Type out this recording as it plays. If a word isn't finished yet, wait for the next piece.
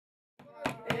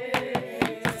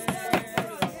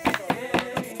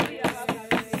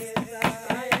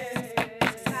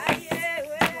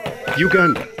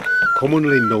Uganda,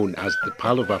 commonly known as the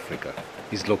Pearl of Africa,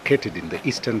 is located in the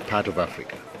eastern part of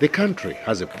Africa. The country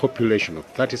has a population of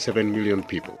 37 million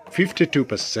people.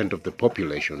 52% of the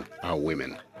population are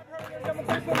women.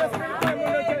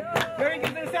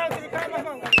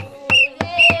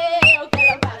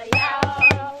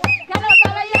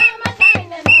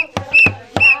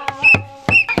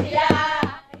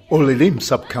 Olilim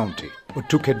Sub-County,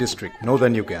 Utuke District,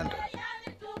 Northern Uganda.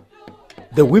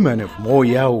 The women of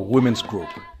Moyao Women's Group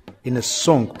in a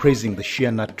song praising the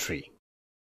shea nut tree,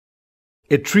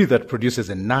 a tree that produces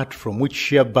a nut from which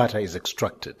shea butter is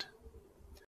extracted.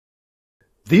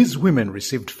 These women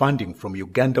received funding from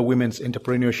Uganda Women's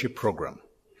Entrepreneurship Program,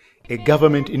 a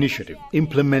government initiative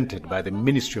implemented by the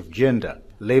Ministry of Gender,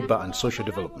 Labour and Social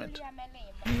Development.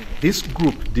 This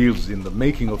group deals in the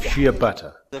making of shea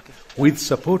butter. With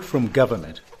support from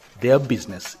government, their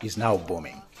business is now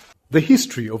booming. The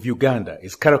history of Uganda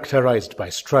is characterized by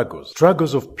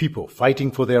struggles of people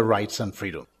fighting for their rights and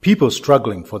freedom, people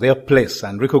struggling for their place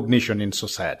and recognition in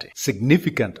society.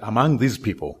 Significant among these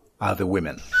people are the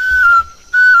women.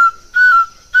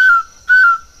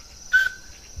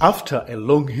 After a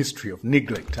long history of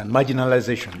neglect and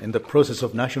marginalization in the process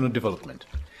of national development,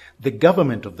 the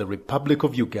government of the Republic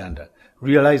of Uganda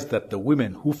realized that the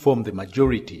women who form the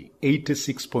majority,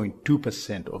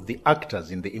 86.2% of the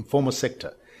actors in the informal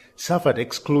sector, suffered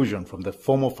exclusion from the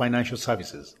formal financial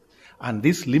services, and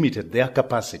this limited their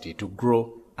capacity to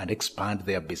grow and expand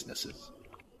their businesses.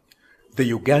 The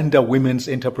Uganda Women's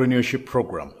Entrepreneurship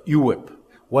Program, Uwep,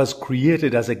 was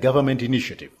created as a government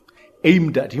initiative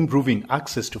aimed at improving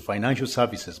access to financial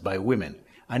services by women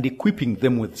and equipping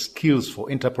them with skills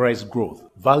for enterprise growth,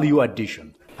 value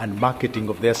addition, and marketing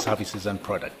of their services and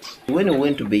products. When we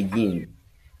went to Beijing,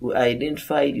 we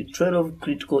identified 12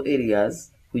 critical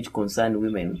areas which concern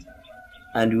women,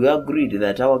 and we agreed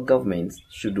that our governments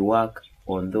should work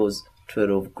on those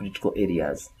 12 critical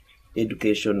areas: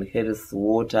 education, health,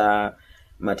 water,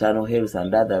 maternal health,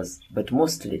 and others, but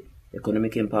mostly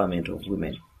economic empowerment of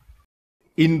women.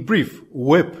 In brief,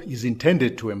 Uwep is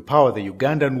intended to empower the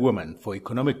Ugandan woman for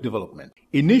economic development.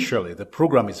 Initially, the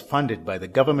program is funded by the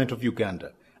government of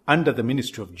Uganda under the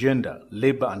Ministry of Gender,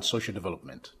 Labour and Social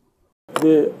Development.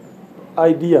 The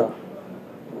idea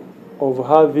of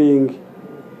having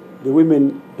the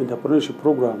Women Entrepreneurship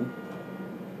Program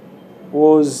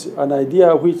was an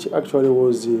idea which actually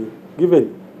was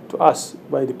given to us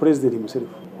by the President himself.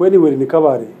 When we were in the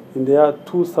cavalry in the year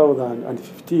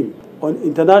 2015, on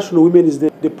International Women's Day,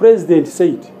 the President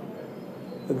said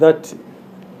that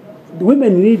the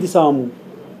women need some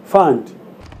fund.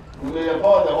 We will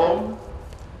empower the home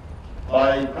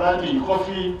by planting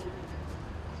coffee,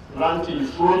 planting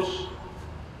fruits,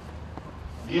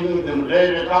 giving them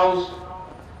dairy cows,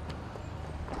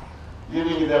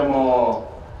 giving them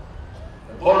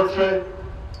poultry,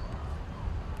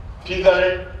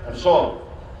 piggery, and so on.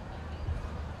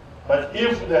 But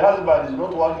if the husband is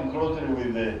not working closely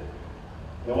with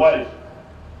the wife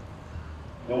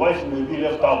may be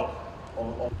left out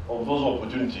of those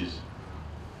opportunities.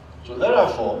 So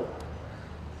therefore,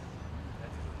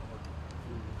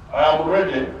 I am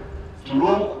ready to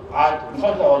look at, in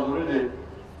fact I was already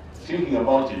thinking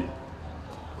about it,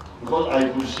 because I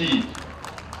could see it.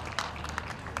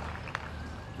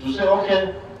 To say,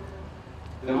 okay,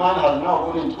 the man has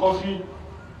now gone into coffee,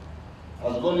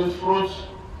 has gone into fruits,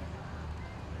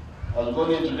 has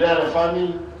gone into dairy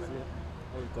farming,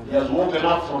 he has woken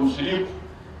up from sleep,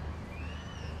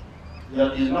 he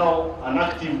is now an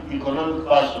active economic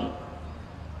person.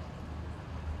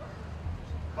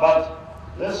 But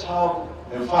let's have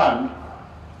a fund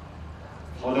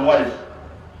for the wife,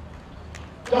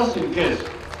 just in case.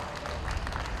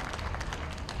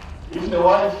 If the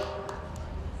wife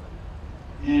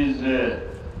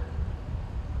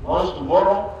wants to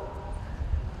borrow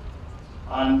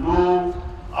and do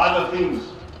other things,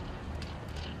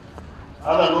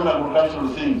 other non-agricultural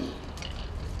things,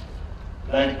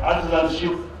 like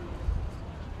artisanship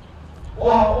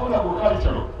or her own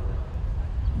agricultural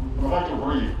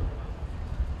project,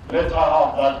 let her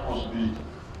have that possibility.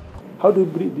 How do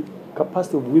we bring the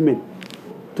capacity of women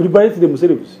to liberate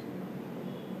themselves?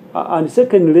 And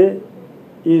secondly,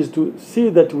 is to see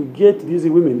that we get these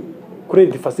women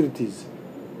credit facilities.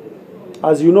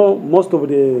 As you know, most of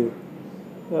the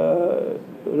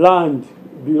land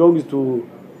belongs to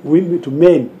women, to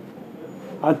men,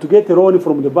 and to get a loan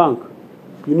from the bank,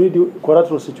 you need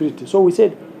collateral security. So we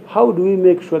said, how do we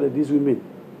make sure that these women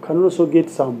can also get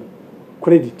some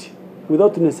credit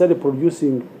without necessarily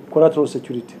producing collateral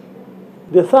security?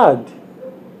 The third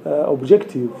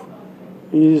objective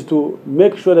is to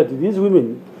make sure that these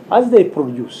women, as they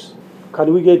produce,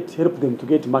 can we help them to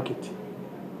get market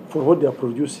for what they are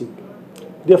producing?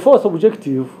 The fourth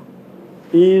objective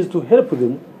is to help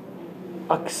them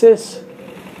access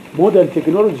modern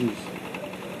technologies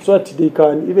so that they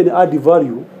can even add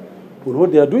value on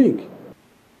what they are doing.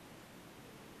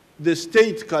 The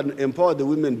state can empower the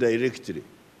women directly,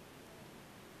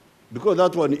 because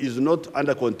that one is not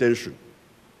under contention.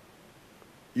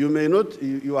 You may not,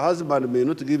 your husband may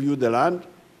not give you the land,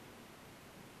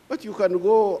 but you can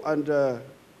go and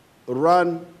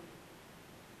run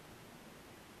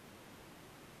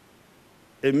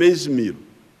a maize mill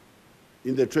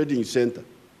in the trading center,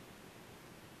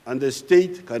 and the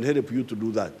state can help you to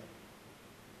do that.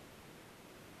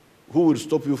 Who will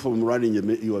stop you from running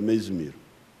your maize mill?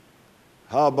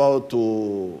 How about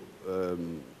a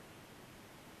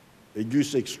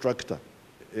juice extractor,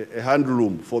 a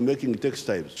handloom for making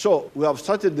textiles? So we have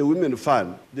started the Women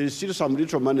Fund. There is still some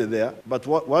little money there, but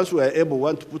once we are able, we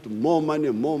want to put more money,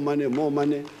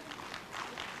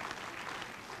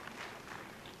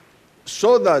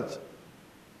 so that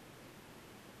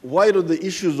while the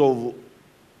issues of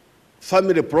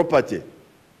family property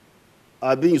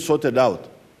are being sorted out,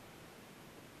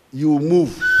 you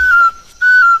move.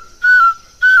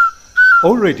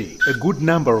 Already, a good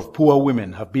number of poor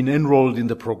women have been enrolled in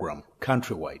the program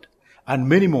countrywide, and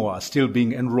many more are still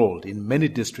being enrolled in many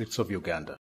districts of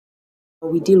Uganda.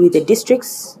 We deal with the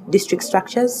districts, district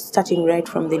structures, starting right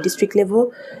from the district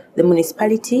level, the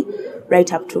municipality,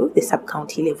 right up to the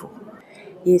sub-county level.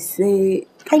 It's a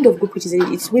kind of group which is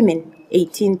it's women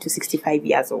 18 to 65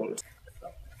 years old.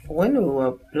 When we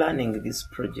were planning this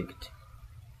project,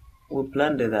 we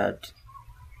planned that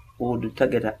we would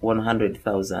target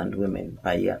 100,000 women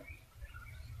per year,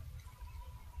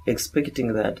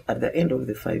 expecting that at the end of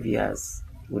the 5 years,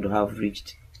 we would have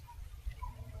reached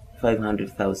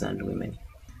 500,000 women.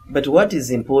 But what is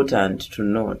important to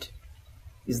note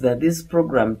is that this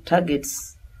program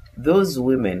targets those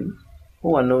women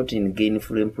who are not in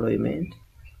gainful employment,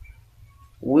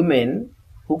 women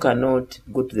who cannot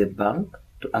go to the bank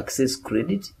to access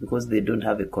credit because they don't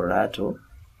have a collateral.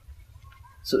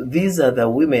 So these are the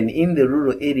women in the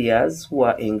rural areas who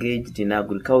are engaged in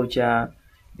agriculture,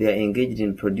 they are engaged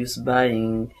in produce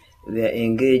buying, they are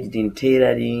engaged in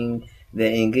tailoring,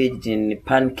 they are engaged in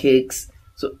pancakes.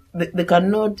 So they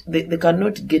cannot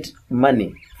get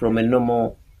money from a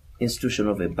normal institution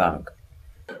of a bank.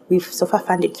 We've so far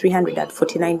funded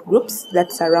 349 groups.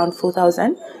 That's around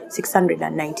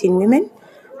 4,619 women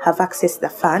have accessed the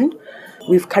fund.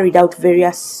 We've carried out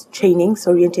various trainings,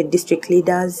 oriented district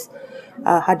leaders,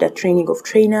 had a training of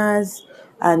trainers,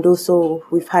 and also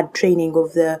we've had training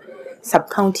of the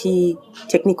sub-county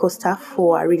technical staff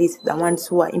who are really the ones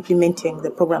who are implementing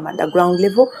the program at the ground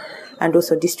level, and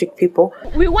also district people.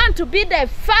 We want to be the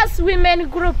first women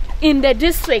group in the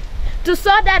district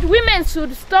so that women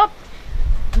should stop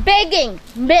begging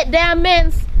their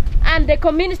men and the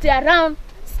community around,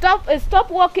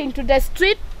 stop walking to the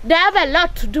street. They have a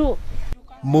lot to do.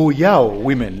 Moyao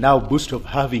women now boast of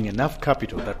having enough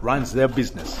capital that runs their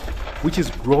business, which is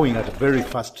growing at a very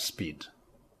fast speed.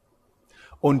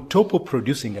 On top of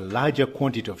producing a larger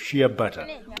quantity of shea butter,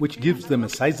 which gives them a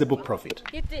sizable profit,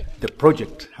 the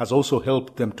project has also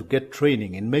helped them to get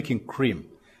training in making cream,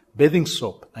 bathing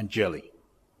soap and jelly.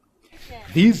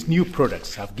 These new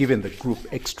products have given the group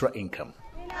extra income.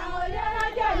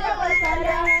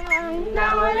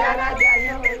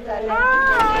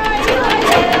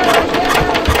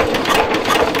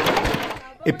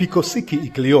 Epikosiki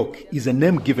Ikliok is a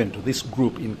name given to this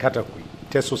group in Katakwi,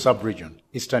 Teso sub-region,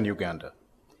 eastern Uganda.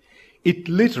 It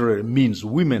literally means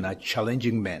women are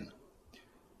challenging men.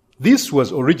 This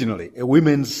was originally a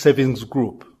women's savings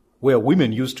group where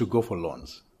women used to go for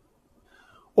loans.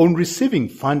 On receiving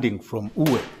funding from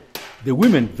Uwep, the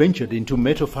women ventured into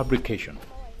metal fabrication,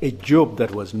 a job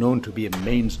that was known to be a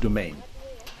men's domain.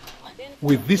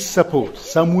 With this support,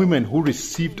 some women who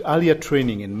received earlier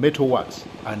training in metalworks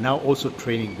are now also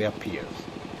training their peers.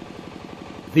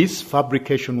 This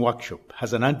fabrication workshop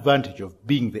has an advantage of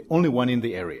being the only one in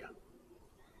the area.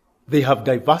 They have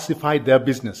diversified their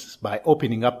businesses by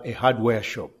opening up a hardware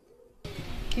shop.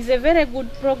 It's a very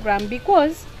good program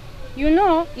because,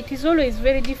 it is always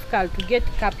very difficult to get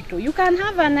capital. You can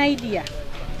have an idea,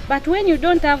 but when you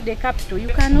don't have the capital, you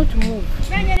cannot move.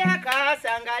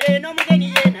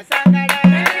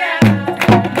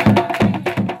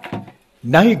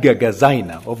 Naiga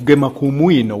Gazaina of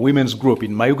Gemakumwino Women's Group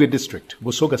in Mayuge District,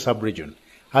 Busoga Sub-Region,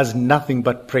 has nothing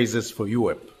but praises for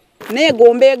Uwep.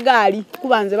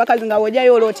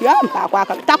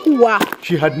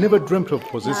 She had never dreamt of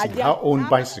possessing her own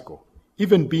bicycle,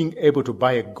 even being able to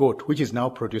buy a goat which is now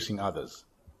producing others.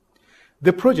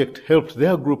 The project helped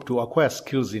their group to acquire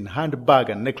skills in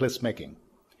handbag and necklace making.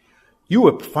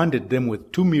 Uwep funded them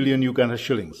with 2 million Uganda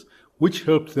shillings, which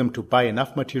helped them to buy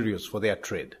enough materials for their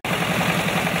trade.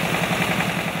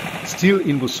 Still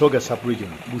in Busoga sub-region,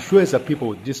 Bushweza People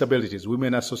with Disabilities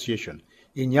Women Association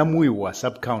in Nyamuiwa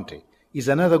sub-county is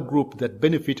another group that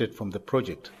benefited from the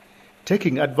project,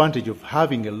 taking advantage of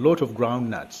having a lot of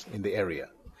groundnuts in the area.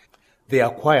 They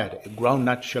acquired a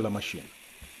groundnut sheller machine.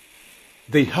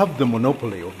 They have the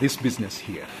monopoly of this business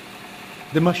here.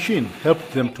 The machine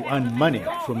helped them to earn money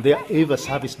from their ever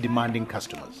service-demanding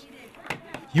customers.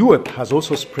 Uwep has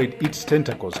also spread its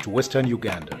tentacles to Western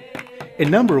Uganda. A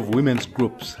number of women's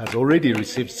groups has already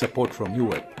received support from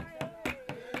Uwep.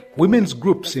 Women's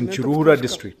groups in Chiruhura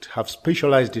district have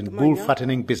specialized in bull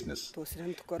fattening business.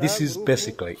 This is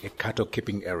basically a cattle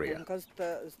keeping area.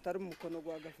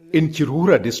 In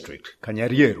Chiruhura district,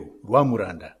 Kanyarieru,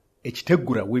 Rwamuranda,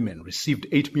 Echitegura women received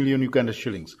 8 million Uganda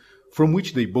shillings, from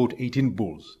which they bought 18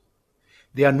 bulls.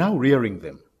 They are now rearing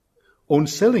them. On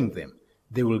selling them,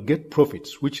 they will get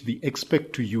profits which they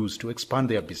expect to use to expand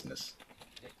their business.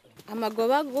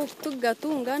 Amagoba go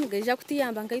tugatunga ngeja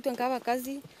kutiyamba ngaitwe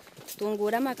nk'abakazi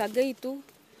tungura amakagaitu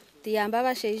tiyamba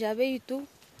abashaija baitu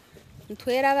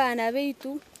ntwera abana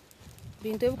baitu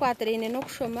bintu ebikwatirine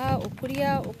n'okushoma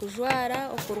okurya okujwara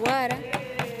okurwara.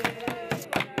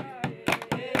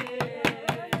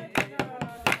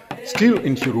 Still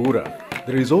in Chiruhura,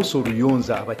 there is also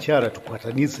Ruyonza Abachara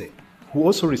Tukwatanize, who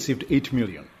also received 8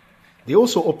 million. They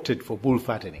also opted for bull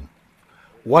fattening,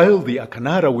 while the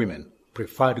Akanara women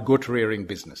preferred goat rearing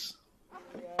business.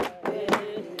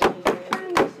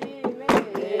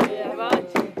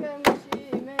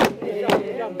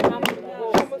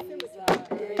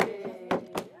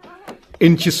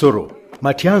 In Chisoro,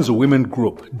 Matianzo Women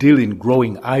Group deal in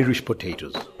growing Irish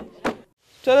potatoes.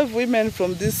 12 women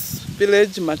from this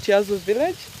village, Matiazo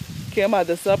village, came at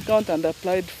the sub-count and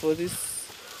applied for this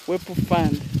Uwep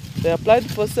fund. They applied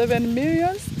for 7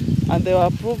 million and they were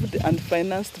approved and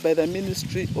financed by the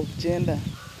Ministry of Gender.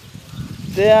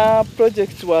 Their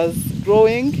project was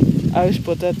growing Irish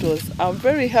potatoes. I'm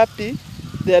very happy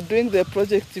they are doing their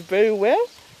project very well.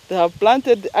 They have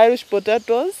planted Irish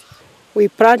potatoes. We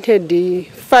planted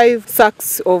 5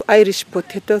 sacks of Irish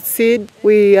potato seed.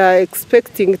 We are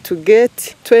expecting to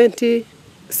get 20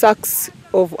 sacks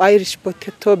of Irish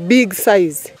potato, big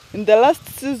size. In the last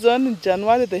season, in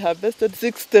January, they harvested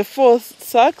 64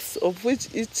 sacks, of which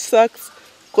each sack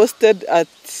costed at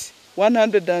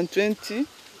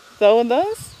 120,000,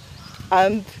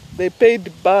 and they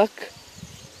paid back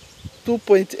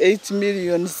 2.8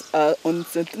 million on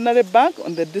Centenary Bank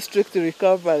on the district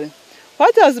recovery.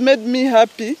 What has made me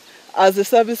happy as a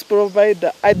service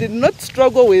provider, I did not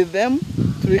struggle with them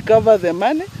to recover the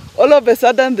money. All of a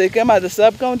sudden, they came at the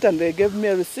sub-count and they gave me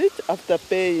a receipt after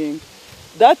paying.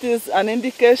 That is an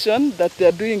indication that they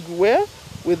are doing well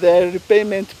with their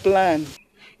repayment plan.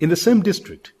 In the same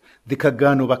district, the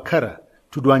Kagano Bakara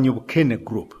Tudwanyubukene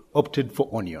group opted for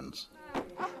onions.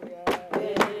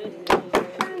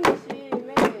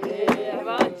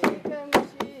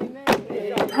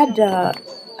 Had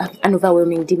an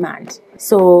overwhelming demand.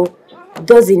 So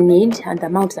those in need and the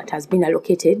amount that has been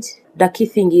allocated, the key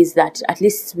thing is that at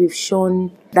least we've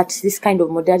shown that this kind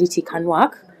of modality can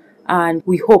work, and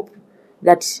we hope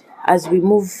that as we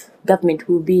move, government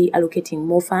will be allocating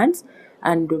more funds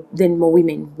and then more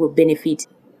women will benefit.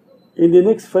 In the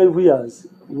next 5 years,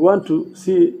 we want to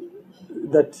see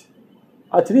that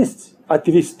at least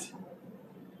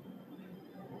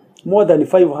more than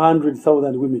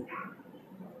 500,000 women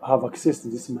have access to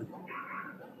this money.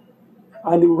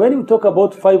 And when you talk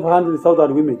about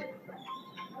 500,000 women,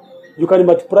 you can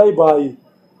multiply by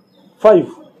 5.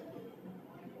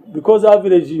 Because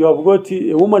average, you have got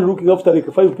a woman looking after like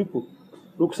 5 people.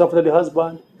 Looks after the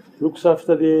husband, looks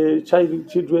after the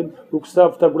children, looks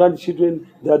after grandchildren.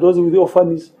 There are those with the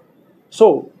orphans.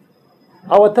 So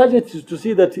our target is to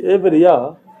see that every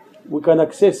year we can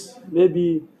access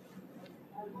maybe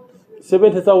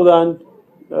 70,000,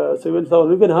 even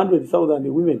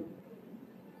 100,000 women.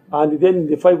 And then in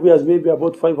the 5 years, maybe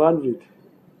about 500.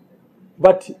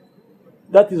 But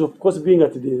that is, of course, being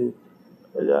at the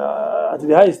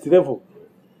highest level.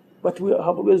 But we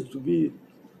have always to be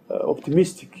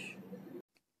optimistic.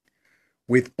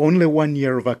 With only 1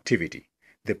 year of activity,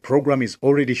 the program is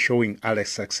already showing early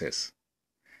success.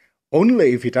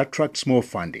 Only if it attracts more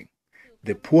funding,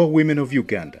 the poor women of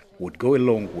Uganda would go a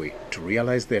long way to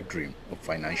realize their dream of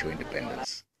financial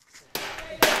independence.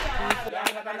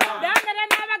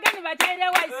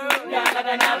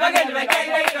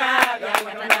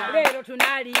 Lero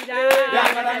tunalira